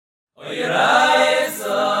Okay,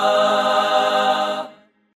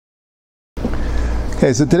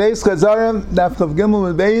 so today's Chazara, Daf Chav Gimel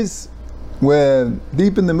and Beis, we're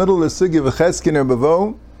deep in the middle of the Sugi of Chesky or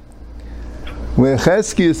Bavo, where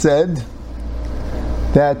Chesky said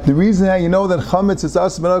that the reason how you know that Chametz is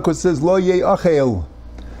Asman because it says Lo Yeh Achel.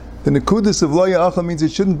 The Nekudus of Lo Yeh Achel means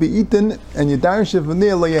it shouldn't be eaten, and Yadarsha from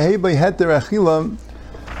there, Lo Yeh Bei Heter Achila,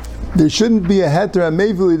 there shouldn't be a Heter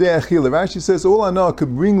Amevi Lidei Achila. Rashi says all I know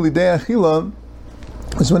could bring Lidei Achila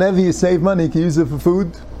is whenever you save money, you can use it for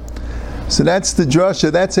food. So that's the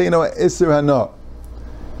drasha, that's how you know Isser Hana.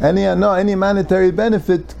 Any monetary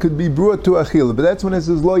benefit could be brought to Achila, but that's when it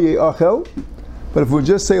says Lo Yeh Achel. But if we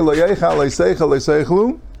just say Lo Yeichal, Lo Yiseichel, Lo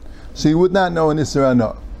Yiseichlu, so you would not know an Isser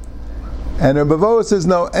Hana. And Rabbi says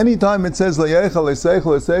no, anytime it says Lo Yeichal, Lo Yiseichel,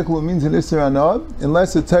 Lo Yiseichlu means an Isser Hana,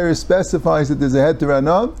 unless the Torah specifies that there's a Heter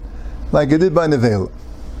Hana, like it did by Nevela.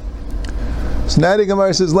 So now the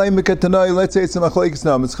Gemara says, let's say it's a Machlekes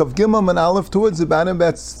Nam. It's Chav Gimel and Aleph towards the bottom,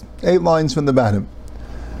 that's 8 lines from the bottom.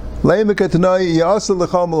 Right,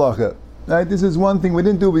 this is one thing we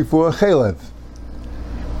didn't do before, Chelev.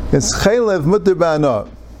 It's Chelev Mutter Ba'ana.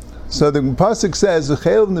 So the Pasuk says,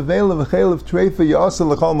 Chelev Nevela v'Chelev Treifa Ya'asa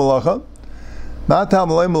L'chal Malacha. Ma'atam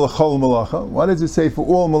L'ayim L'chal Malacha. What does it say for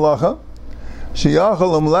all Malacha?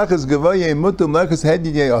 Sheyachal L'malachas Gavayeh Mutter L'malachas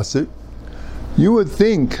Hedid Ya'asir. You would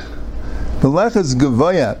think the Lechas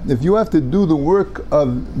Gavaya, if you have to do the work of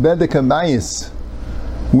Bedek HaMayis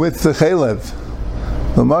with the Chelev,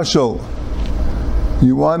 the Mashal,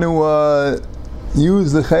 you want to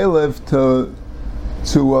use the Chelev to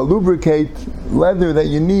lubricate leather that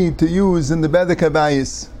you need to use in the Bedek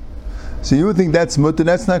HaMayis. So you would think that's mutter,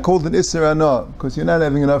 that's not called an Isser Hana, because you're not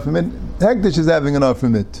having enough from it. Hekdesh is having enough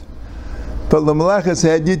from it. But L'malachas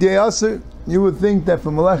Hedid Ya'asir, you would think that for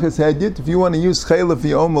Malachas Hedit, if you want to use Chelev for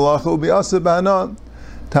your own Malacha, it will be Asa B'Hana.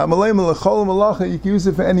 Ta'amalei Malachol Malacha, you can use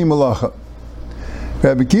it for any Malacha.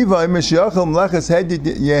 Rabbi Kiva, Meshiyachal Malachas Hedit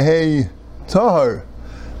Yehei Tahar,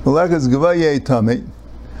 Malachas Gava Yehei Tamei.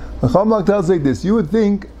 The Chamalach tells like this, you would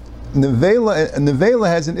think Nevela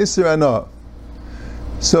has an Isser Hana.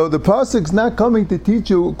 So the Pasuk's not coming to teach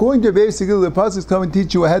you, according to basically the Pasuk's coming to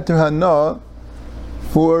teach you a Heter Hana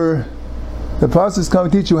for the Pasuk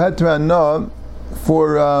coming to teach you Heter Hana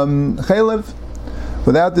for Chelev.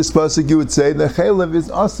 Without this Pasuk, you would say that Chelev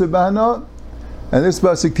is Aser B'Hana, and this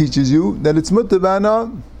Pasuk teaches you that it's Mutter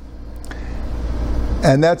B'Hana,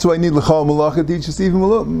 and that's why I need L'chal Malacha teaches even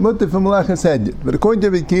Mutter for Malachas Hedit. But according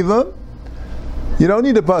to Rabbi Kiva, you don't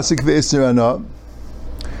need a Pasuk for Isser Hana.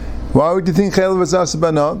 Why would you think Chelev is Aser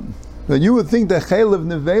B'Hana? Well, you would think that Chelev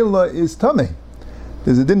Nevela is Tameh.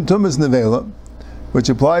 There's a din Tumas Nevela, which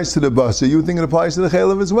applies to the basa. You think it applies to the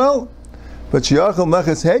chelev as well. But shiachal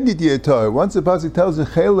mlachas hedit yetar. Once the pasuk tells the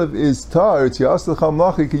chelev is tar, it's yasal chal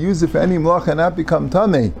mlacha. You can use it for any mlacha and not become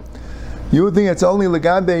tamei. You would think it's only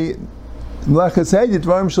legabe mlachas hedit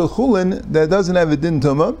varm shel chulin that doesn't have a din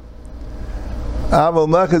tuma. Aval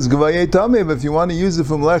mlachas gavayeh tamei. But if you want to use it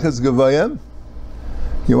for mlachas gavayeh,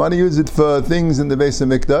 you want to use it for things in the Beis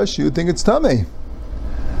HaMikdash, you would think it's tamei.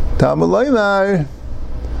 Tamalaymar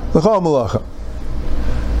l'chal malacha.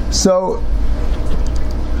 So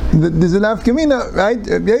there's an afkamina, right?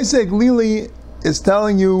 Yosef Lili is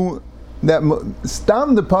telling you that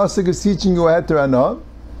Stam the pasuk is teaching you a Heter Hana,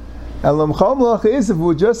 and L'chal Malacha is, if we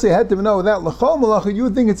would just say Heter Hana without L'chal Malacha, you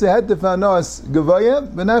would think it's a Heter Hanas Gavaya,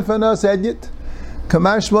 but not Hanas Hedit.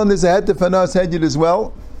 Kamashman, there's a Heter Hanas Hedit as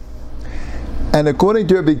well. And according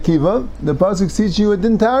to Rabbi Kiva, the pasuk is teaching you a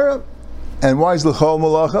Din Tara. And why is l'chal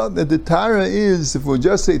malacha? That the Tara is, if we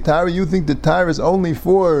just say Tara, you think the Tara is only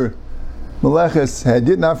for Meleches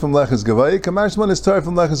Hedit, not from Meleches Gavaya. Kamashman is Tara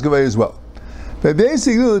from Meleches Gavaya as well. But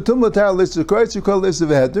basically, the Tumla Tara list of Christ, you call it list of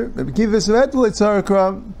Heter. Rabbi Kiva is Heter, let's Tara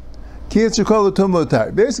Kram. Kietz, you call it Tumla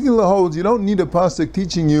Tara. Basically, the holds, you don't need a pasuk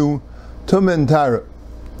teaching you Tumma and Tara.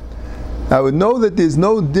 I would know that there's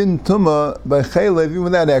no Din Tumma by Chelev, even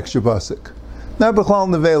with that extra pasuk. Not B'chlal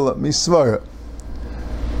Nevela, Misvara.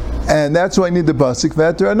 And that's why I need the pasuk for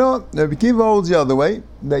Heter Hana. Rabbi Kiva holds the other way,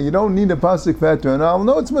 that you don't need a pasuk for Heter Hana. I'll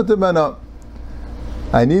know it's Mutter B'Hana.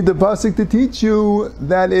 I need the pasuk to teach you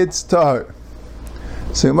that it's Tahar.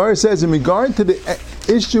 So Gemara says, in regard to the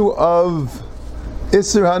issue of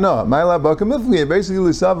Isser Hana, Ma'ila Baka Mifli, basically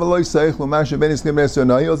L'sav V'lo Yisayich L'masha Ben Yisrael Ben Isser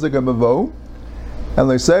Hana, he also got Bavo, and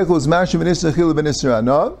L'sayich L'smasha Ben Isser Chil Ben Isser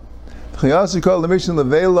Hana, Chayas called the mission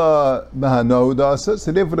Levela Bahano Dasa.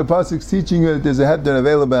 So therefore the pasuk is teaching you that there's a head that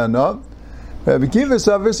Levela Bahano. Rabbi Kiva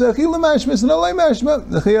Savar Sechila Mashmas and Olay Mashma.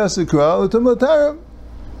 The Chayas Kral the Tumah Tara.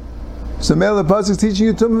 So Mela pasuk is teaching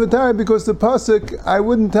you Tumah Tara because the pasuk I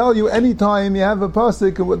wouldn't tell you any time you have a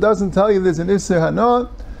pasuk and what doesn't tell you there's an Isser Hana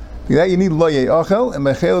That you need lo ye'achel, and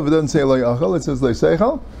by chaylev it doesn't say lo ye'achel, it says lo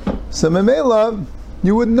seichel. So memela,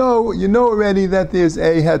 you would know, already that there's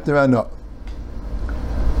a heter ano.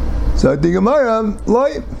 So the Gemara,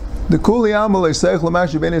 the kuli amal lo seichel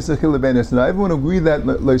mashu benes achil benes. Now everyone agree that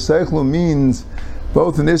lo seichel means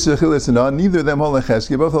both in Isra Chilas and on, neither of them hold a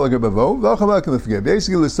cheski, both hold a bavo.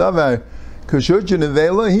 Basically, the savar kashutcha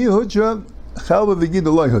nevela he hutra chalva v'gida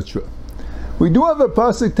loy hutra. We do have a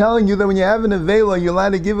pasuk telling you that when you have an nevela, you're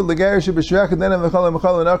allowed to give it legarish b'shrach and then v'chal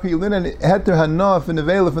v'chal and you learn an heter hanaf and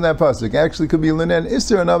nevela from that pasuk. Actually, could be learn an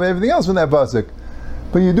isra hanaf everything else from that pasuk.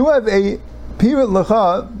 But you do have a pirat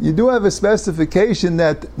lacha. You do have a specification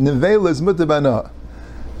that nevela is mutabana.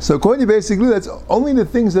 So according to basically, that's only the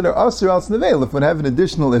things that are asr al nevela. If we have an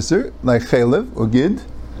additional isser like chaylev or gid,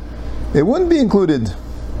 it wouldn't be included.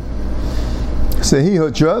 Sehi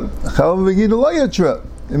hutra chalav v'gid lo yatra.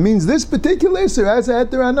 It means this particular isser has a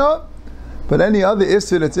heter ana, but any other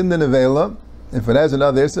isser that's in the nevela, if it has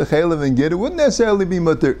another isser chaylev and gid, it wouldn't necessarily be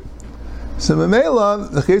mutter. So memela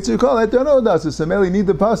the chitzer call heter ana does. So memela you need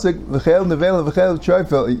the pasuk v'chaylev nevela v'chaylev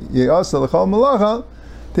trifel ye'asa l'chal malacha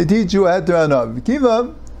to teach you a heter ana.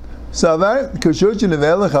 V'kiva Savar kashutcha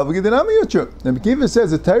nevela chalvagid denami yutra. And Bekiva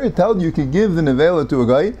says the Torah tells you can give the nevela to a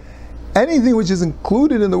guy. Anything which is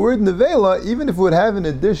included in the word nevela, even if it would have an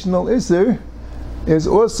additional isser, is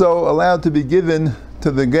also allowed to be given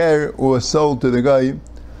to the ger or sold to the guy.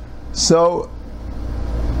 So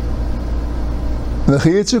the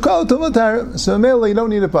chiyitzu kol tumatar. So mele you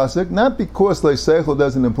don't need a pasuk, not because leiseichel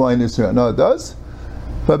doesn't imply an isser. No, it does,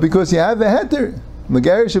 but because you have a heter.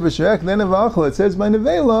 Megarish b'shrek then avachal. It says by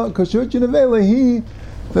nevela kashutcha nevela he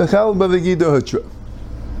v'chal b'v'gido hutra.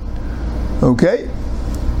 Okay.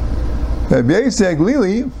 Rabbi Yisrael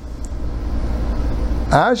Glili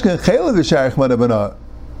Ashkan chaylev v'sharich madabana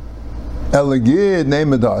elegid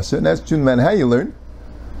name adasa. And that's between man how you learn.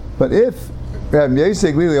 But if Rabbi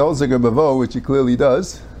Yisrael Glili holds like a bavo, which he clearly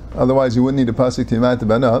does, otherwise you wouldn't need a pasuk to imat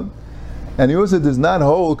bana, and he also does not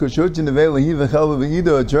hold kashutcha nevela he v'chal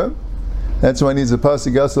b'v'gido hutra. That's why he needs a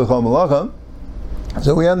pasuk yasel chal malacha.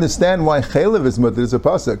 So we understand why chaylev is mutter. It's a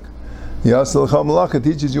pasuk. Yasel chal malacha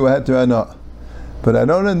teaches you a heter ana. But I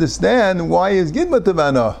don't understand why is gid mutter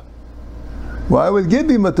bana. Why would gid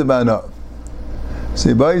be mutter bana?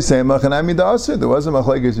 See, by saying machanami da'aser, there was a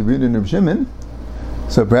machlekes Rabbi and Rabbi Shimon.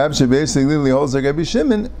 So perhaps he basically holds like Rabbi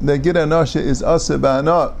Shimon that gid anasha is aser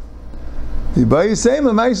bana. By saying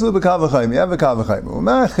ma'aislu b'kavachayim, you have a kavachayim.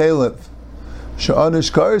 U'ma chaylev. If even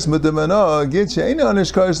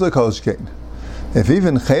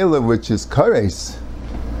chaylev, which is kares,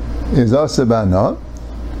 is asabana,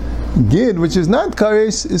 gid, which is not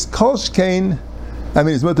kares, is kolshkein.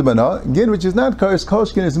 Is mutabana. Gid, which is not kares,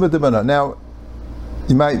 kolshkein is mutabana. Now,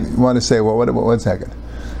 you might want to say, well, one second.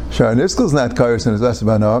 Sharon Iskel is not kares and it's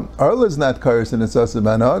asabana. Arla is not kares and it's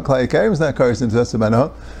asabana. Klai Karim is not kares and it's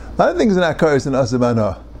asabana. A lot of things are not kares and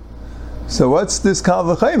asabana. So what's this kal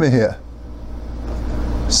v'chayim here?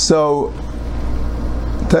 So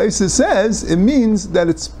Taisa says it means that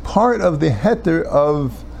it's part of the heter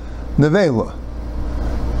of nevela.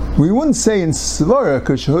 We wouldn't say in svara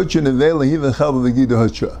kashutcha nevela even chalva v'gidu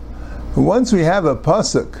hutra. Once we have a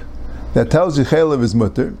pasuk that tells you chaylev is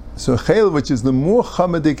mutter, so chaylev, which is the more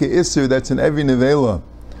chamadike isser that's in every nevela,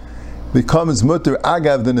 becomes mutter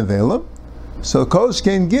agav the nevela. So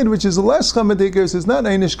kolshkein gid, which is less chamadike, is not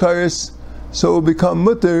einish karis, so it will become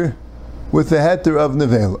mutter with the heter of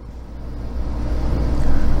nevela.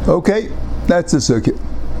 Okay, that's the circuit.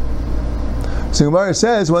 So Gemara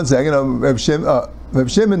says, one second, Reb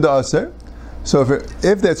Shimon da'aser. So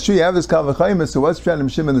if that's true, you have this kal v'chayim, so what's Reb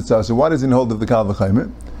Shimon that's da'aser? Why does he hold of the kal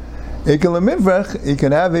v'chayim? He can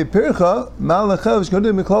have a pircha, mal lechav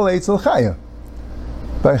shkodim miklal eitzel chaya.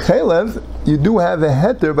 By chaylev, you do have a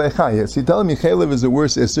heter by chaya. So you're telling me chaylev is a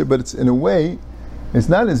worse isser, but it's in a way, it's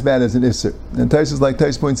not as bad as an isser. And Tais, like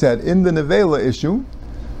Tais points out, in the nevela issue,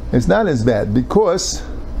 it's not as bad because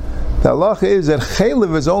the halacha is that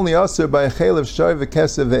chaylev is only asr by a chaylev shar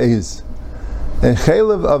v'kesev v'eiz. A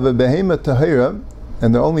chaylev of a behemoth tahira,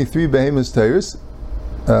 and there are only 3 behemoths tahirs,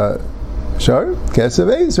 shar, kesev,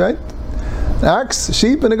 v'eiz, right? Ox,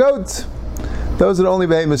 sheep, and a goat. Those are the only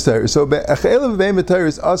behemoths tahirs. So a chaylev of behemoth tahir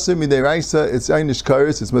is asr midei it's einish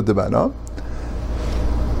karis, it's mutabana.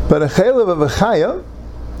 But a chaylev of a chaya,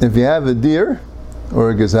 if you have a deer or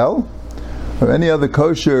a gazelle or any other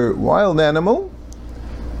kosher wild animal,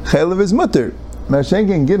 chaylev is mutter.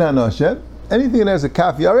 Mashenkin gid hanashe, anything that has a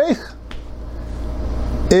kaf yarech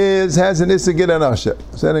has an issa gid hanashe.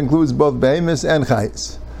 So that includes both behemoths and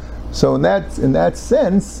chayes. So in that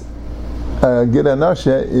sense, gid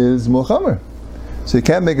hanashe is mulchamer. So you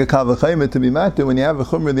can't make a kal v'chayma to be matter when you have a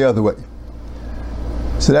chumrah the other way.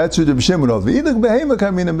 So that's what Rabbi Shimon holds. V'idach behema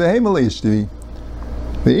kamina behema leishtvi.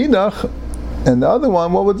 V'idach, and the other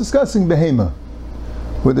one, what we're discussing behema.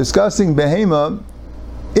 We're discussing behema.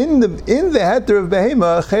 In the heter of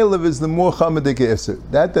behema, chaylev is the more chamadik eser.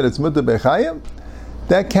 That it's mutter bechayim,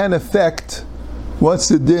 that can affect what's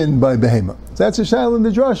the din by behema. So that's a shayla in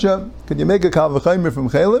the drasha. Could you make a kal v'chaymer from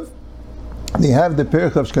chaylev? And you have the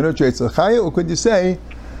perich of shkanut reitz l'chaya, or could you say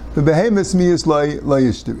the behemoth miyas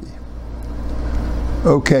layishtari?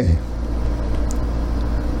 Okay.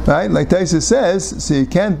 Right? Like Taisa says, so you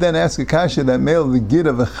can't then ask a kasha that male the gid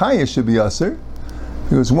of a chaya should be aser,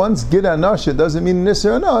 because once gid anasha doesn't mean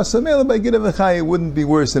nisr anas, so male by gid of a chaya wouldn't be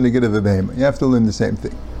worse than a gid of a behemoth. You have to learn the same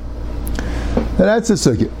thing. And that's the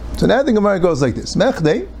sugya. So now the Gemara goes like this.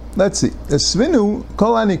 Mechdei, let's see. Esvinu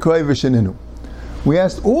kol ani kroy v'sheninu. We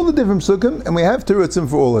asked all the different sukkim, and we have terutzim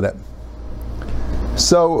for all of them.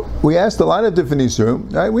 So we asked a lot of different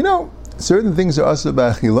isurim. Right? We know certain things are asur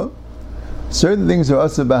b'achila, certain things are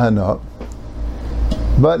asur b'hana.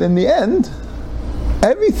 But in the end,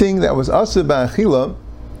 everything that was asur b'achila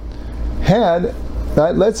had,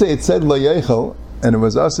 right, let's say it said lo yechel, and it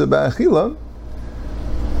was asur b'achila,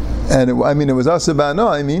 and it was asur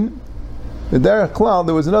b'hana. The derech klal,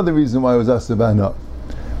 there was another reason why it was asur b'hana.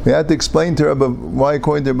 We had to explain to Rabbi why,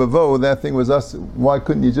 according to Bavo, that thing was us. Why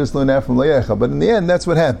couldn't you just learn that from Leyecha? But in the end, that's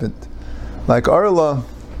what happened. Like Arla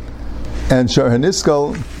and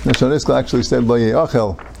Sharhaniskal, Sharhaniskal actually said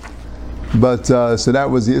Leyechel, but so that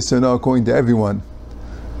was the Yisra according to everyone.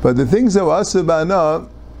 But the things that were Asur B'Hana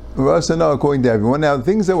were Asur according to everyone. Now, the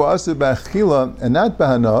things that were Asur B'Achila and not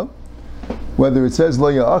B'Hana, whether it says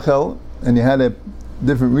Leyechel and you had a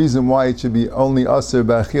different reason why it should be only Asur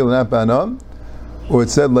B'Achila and not B'Hana, or it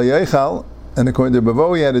said Layechal, and according to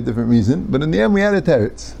Bavo, we had a different reason, but in the end we had a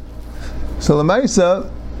teretz. So Lamaisa,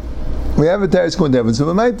 we have a teretz according to Evan.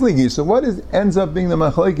 So what ends up being the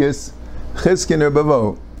machlekes Chizkin or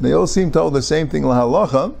Bavo? They all seem to hold the same thing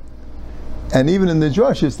lahalacha, and even in the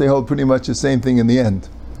drashis they hold pretty much the same thing in the end.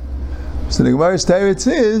 So the Gemara's teretz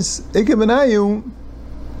is Ikebenayu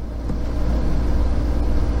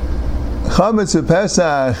Chametz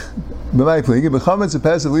Pesach. They're arguing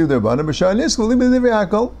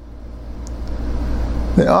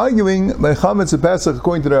by Chametz Pesach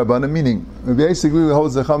according to the Rabbanan, meaning basically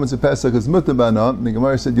holds the Chametz Pesach is mutter b'hana. The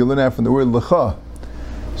Gemara said you learn out from the word lecha,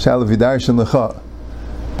 shalav yidarshan lecha.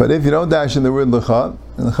 But if you don't dash in the word lecha,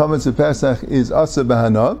 and the Chametz Pesach is asur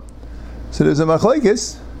b'hana, so there's a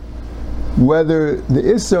machlekes whether the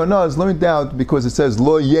isser or not is learned out because it says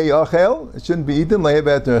lo yei achel, it shouldn't be eaten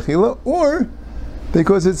lehebeter achila, or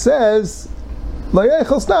because it says la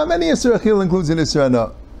yechel stam, any Yisra Achil includes an Yisra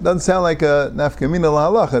Ana. Doesn't sound like a nafkamina la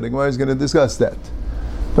halacha. The Gemara is going to discuss that,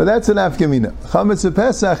 but that's an nafkamina. Chametz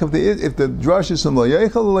Pesach, if the drush is from la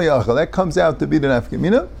yechel la yachel, that comes out to be the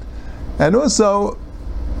nafkamina, and also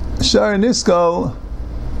shar niskal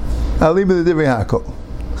aliba the divrei hakol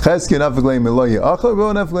cheskin afagleim lo yachel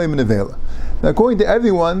ro afagleim nevela. Now, according to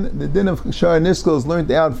everyone, the din of shar niskal is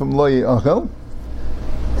learned out from lo yachel.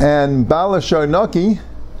 And Bala Sharnaki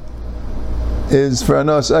is for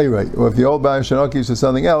Anas Ayrei. Or if the old Bala Sharnaki is for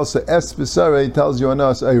something else, so Es B'Sarei tells you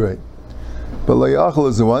Anas Ayrei. But Lo Yachal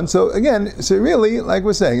is the one. So again, so really, like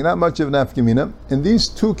we're saying, not much of an afkamina. In these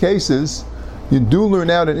two cases, you do learn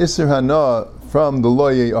out an Isser Hana from the Lo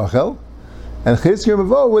Yachal. And Chizkiya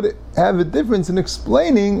Mavo would have a difference in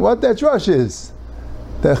explaining what that drush is.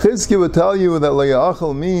 The Chizkiya would tell you that Lo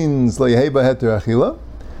Yachal means Lo Yeheba Heter Achila.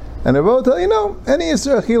 And I will tell you, any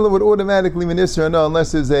Yisra Achila would automatically mean Yisra Hana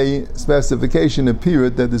unless there's a specification, a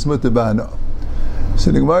period that is mutter b'hana.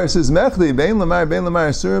 So the Gemara says, Mechdei, Bein Lamar,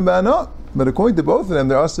 Asurim b'hana. But according to both of them,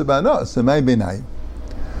 they're asur b'hana. So my benai.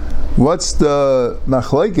 What's the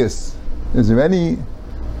machlekes? Is there any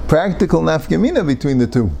practical nafkamina between the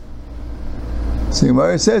two? So the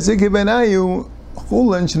Gemara says, Ike benayu,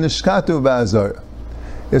 Chulin shenishkatu ba'azar.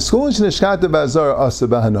 If Chulin shenishkatu ba'azar asur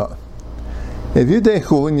b'hana. If you take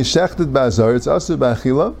chulin, you shechted b'azar, it's asur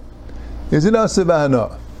b'achila. Is it asur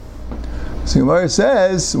b'hana? So Gemara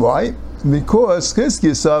says, why? Because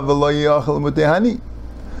chizkiya sav lo yachal mutehani.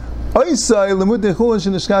 Oisai lemuteh chulin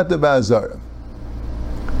shenishkata b'azar.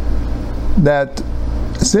 That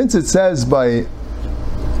since it says by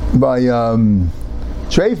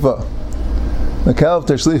treifa l'kalv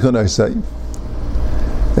tashlichon oisai,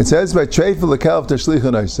 it says by treifa l'kalv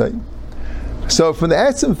tashlichon oisai. So from the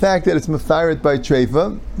awesome fact that it's mefaret by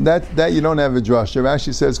treifa, that you don't have a drasha.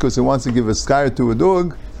 Rashi says because it wants to give a skar to a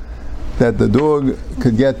dog, that the dog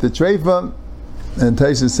could get the treifa. And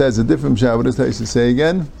Taisa says a different pshat. What does Taisa say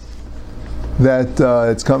again? That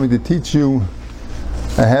it's coming to teach you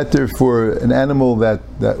a heter for an animal that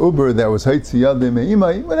uber that was haitzi yadim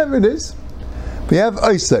me'imai, whatever it is. We have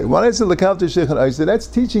Aisai. What is it? L'kalter shechan Aisai. That's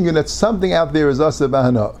teaching you that something out there is asa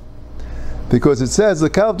bahana. Because it says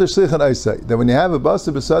l'kalter shechan Aisai, that when you have a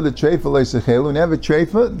basa b'sada treifa le'sechelu, when you have a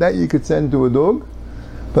treifa, that you could send to a dog.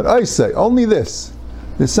 But Aisai, only this.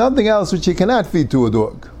 There's something else which you cannot feed to a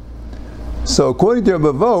dog. So according to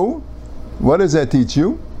Rabbi, what does that teach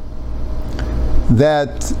you?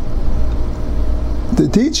 That to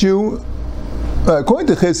teach you, according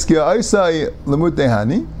to Chizkiah, Aisai lemut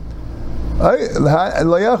dehani,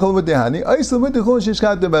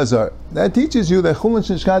 that teaches you that chulin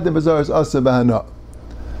shishkat bazar is asa bahana.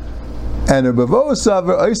 And Rabbi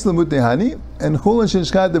savar Ais lemut dehani and chulin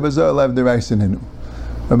shishkat bazar lav deraisin hinu.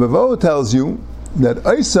 Rabbi tells you that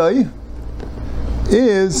Aisai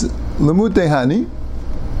is lemut dehani,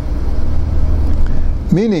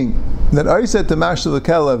 meaning that Aisai to mashal the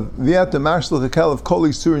kelev v'yat to mashal the kelev kol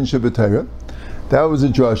isurin shebetayra. That was a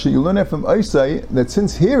drasha. You learn that from Aisai that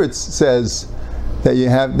since here it says that you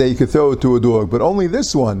could throw it to a dog, but only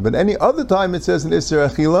this one. But any other time it says in Isser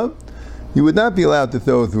Achila, you would not be allowed to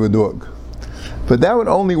throw it to a dog. But that would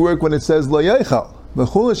only work when it says Lo Yaichal. The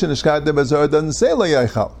Chulish and Shkat Bazar doesn't say Lo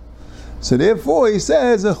Yaichal. So therefore he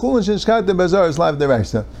says the Chulish and Shkat Bazar is Lav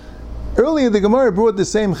Deraisa. Earlier the Gemara brought the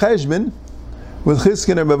same cheshbon with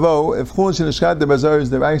Chizkin or Bavo if Chulish and Shkat Bazar is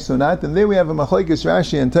Deraisa or not. And there we have a Machlekes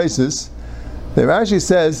Rashi and Taisus. The Rashi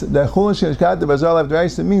says that Chulin Sheshkat Bazar Lav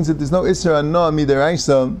Deraisa means that there's no Isra Anah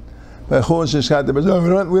Mideraisa by Chulin Sheshkat Bazar.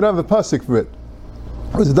 We don't have a pasuk for it,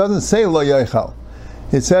 because it doesn't say Lo Yaichal.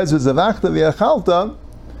 It says V'Zavachta V'Yachalta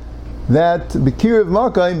that B'Kiriv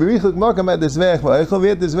Makayim B'Richuk Makayim at Dezvech V'Eichel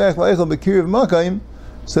V'Et Dezvech V'Eichel B'Kiriv Makayim.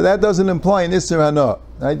 So that doesn't imply an Isra Anah.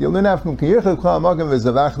 Right? You'll learn after Kirichuk Makayim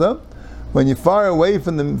V'Zavachta. When you're far away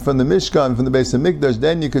from the Mishkan, from the base of Mikdash,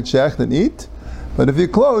 then you could shecht and eat. But if you're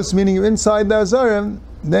close, meaning you're inside the Azara,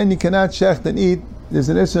 then you cannot shecht and eat. There's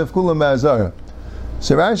an Isser of Kulam Azara.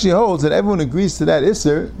 So Rashi holds that everyone agrees to that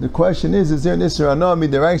Isser. The question is there an Isser Anah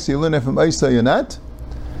Midaraisa you learn it from Aisai or not?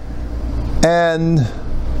 And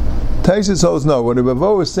Taisus holds no. What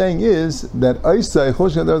Rabbi is saying is that Aisai,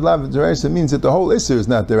 Choshka Deraisa means that the whole Isser is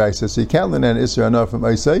not Deraisa. So you can't learn an Isser Anah from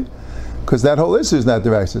Aisai, because that whole Isser is not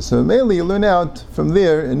Deraisa. So mainly you learn out from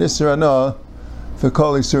there an Isser Anah for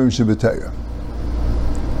Kol Isurim Shabbatayah.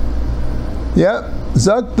 Yeah,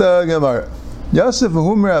 Zakt Gemara. Yosef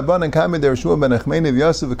v'Humer Abban and Kamed Reshua ben Achmeinev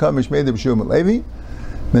Yosef v'Kamish Meid B'Shua Levi.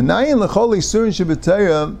 Menayin l'chol Yisurin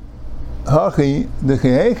Shabbatayah Hachi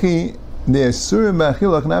Dechehechi De'Asurim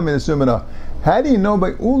B'Achilach Nami De'Asurim Menah. How do you know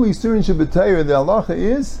by all Yisurin Shabbatayah the halacha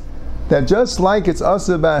is that just like it's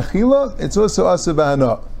Asa B'Achila, it's also Asa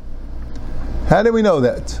B'Hana? How do we know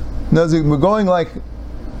that? No, we're going like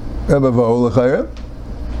Rabbi L'chayra.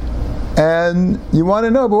 And you want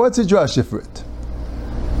to know, but what's a drasha for it?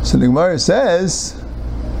 So the Gemara says,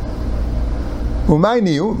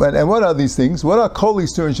 Umayniu, and what are these things? What are kol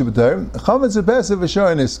isurin shabbatayr? Chametz b'pesach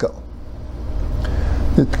v'shar niskal.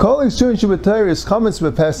 The kol isurin shabbatayr is chametz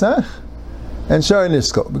b'pesach and shar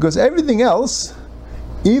niskal, because everything else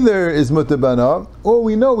either is mutabana, or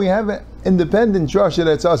we know we have an independent drasha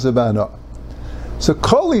that's asabana. So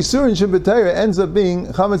kol isurin shabbatayr ends up being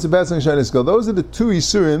chametz b'pesach and shar niskal. Those are the two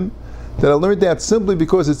isurim that I learned that simply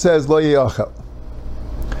because it says Lo Ya'achal.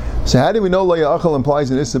 So how do we know Lo Ya'achal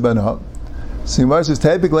implies an Issa B'Nah? So Gemara says,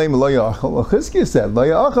 Teipik Leim Lo Ya'achal. Well, Chizkiah said, Lo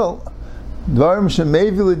Ya'achal, Dvarim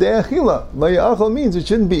Shemei V'Lidei Achila. Lo Ya'achal means it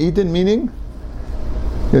shouldn't be eaten, meaning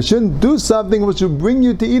you shouldn't do something which will bring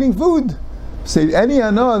you to eating food. Say any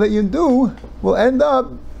Anah that you do will end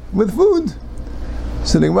up with food.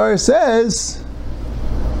 So the Gemara says,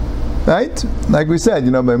 right? Like we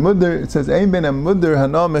said, by mudder, it says, Ein ben mudder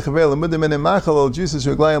hana mechavel, mudder ben machal al juices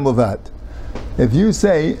reglayim lovat. If you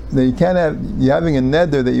say that you're having a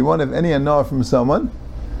neder that you won't have any anah from someone,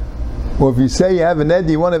 or if you say you have a neder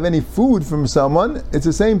you won't have any food from someone, it's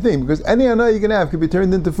the same thing, because any anah you can have can be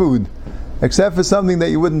turned into food, except for something that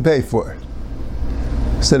you wouldn't pay for.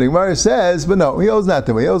 So the Gemara says, but no, he holds not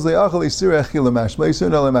the way. He holds le'achal isur echila mashmalei, isur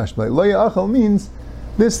no le'mashmalei. Lo ya'achal means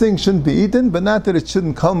this thing shouldn't be eaten, but not that it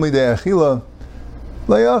shouldn't come lidei achila.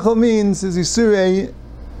 Lo ya'achal means is isurei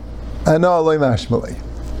ana lo mashmalei.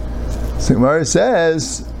 So Gemara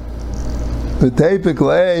says, "V'teipik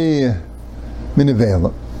lei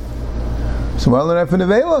minivela." So why learn that from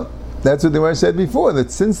nevela? That's what the Gemara said before.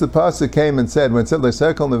 That since the pasuk came and said when it said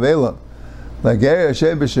le'serkel nevela, that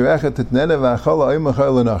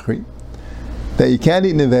you can't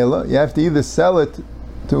eat nevela, you have to either sell it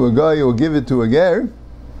to a guy or give it to a ger.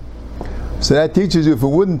 So that teaches you, if it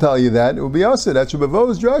wouldn't tell you that, it would be also. That's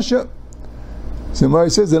Rabbi's drasha. So Mari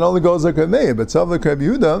says it only goes like Rabbi, but Sav like Rabbi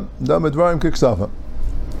Yehuda, Dam Advarim Kiksafa.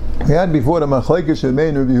 We had before the Machlekes Rabbi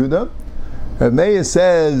and Rabbi Yehuda. Rabbi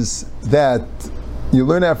says that you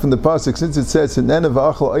learn that from the pasuk, since it says Tnenev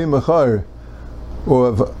Achal Aymachar,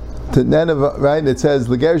 or Tnenev, right? It says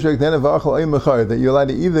L'Gershek Tnenev Achal Aymachar, that you're allowed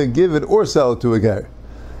to either give it or sell it to a ger.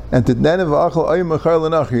 And Tnenev Achal Aymachar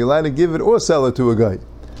L'Nachar, you're allowed to give it or sell it to a guy.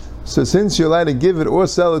 So since you're allowed to give it or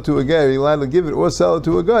sell it to a guy, you're allowed to give it or sell it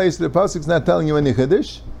to a guy, so the pasuk's not telling you any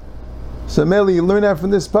chiddush. So mainly you learn out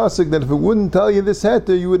from this pasuk that if it wouldn't tell you this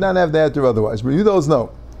heter, you would not have the heter otherwise. But you don't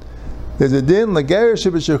know. There's a din, l'ger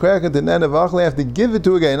sheb'shechach and tnenev achal, you have to give it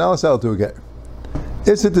to a guy, not sell it to a guy.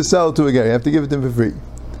 It's it to sell it to a guy, you have to give it to him for free.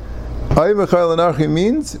 Ayim echar l'narchi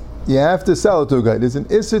means you have to sell it to a guy. There's an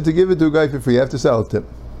issur to give it to a guy for free, you have to sell it to him.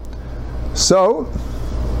 So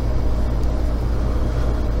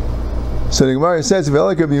the Gemara says, if you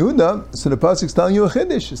like Rabbi Yehuda, so the pasuk is telling you a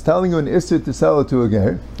chiddush. It's telling you an issur to sell it to a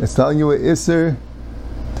guy. It's telling you an issur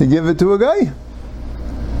to give it to a guy.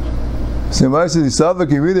 So the Gemara says, if you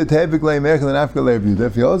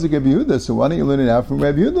also Rabbi Yehuda, so why don't you learn it out from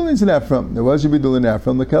Rabbi Yehuda learns it out from? There was should be learning out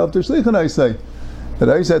from the Kalev Tershlichan, I say. That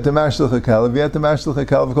I said to Mashlach HaKalev, you had to Mashlach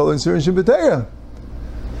HaKalev called Insur and Shabbatera.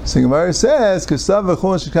 So the Gemara says, Kasav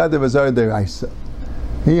v'chul shekad bazar deraisa.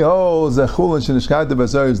 He holds that chulin shenishkat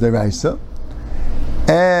bazar is deraisa,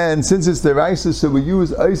 and since it's deraisa, so we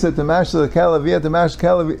use Isa to mash the kalav, yet to mash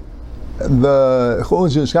kalav the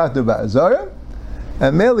chulin shenishkat bazar,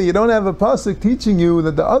 and mainly you don't have a pasuk teaching you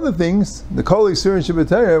that the other things, the kol isur and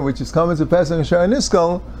shabbatera, which is common to Pesach and Shara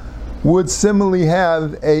Niskal, would similarly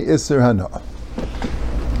have a isur hana.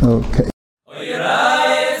 Okay.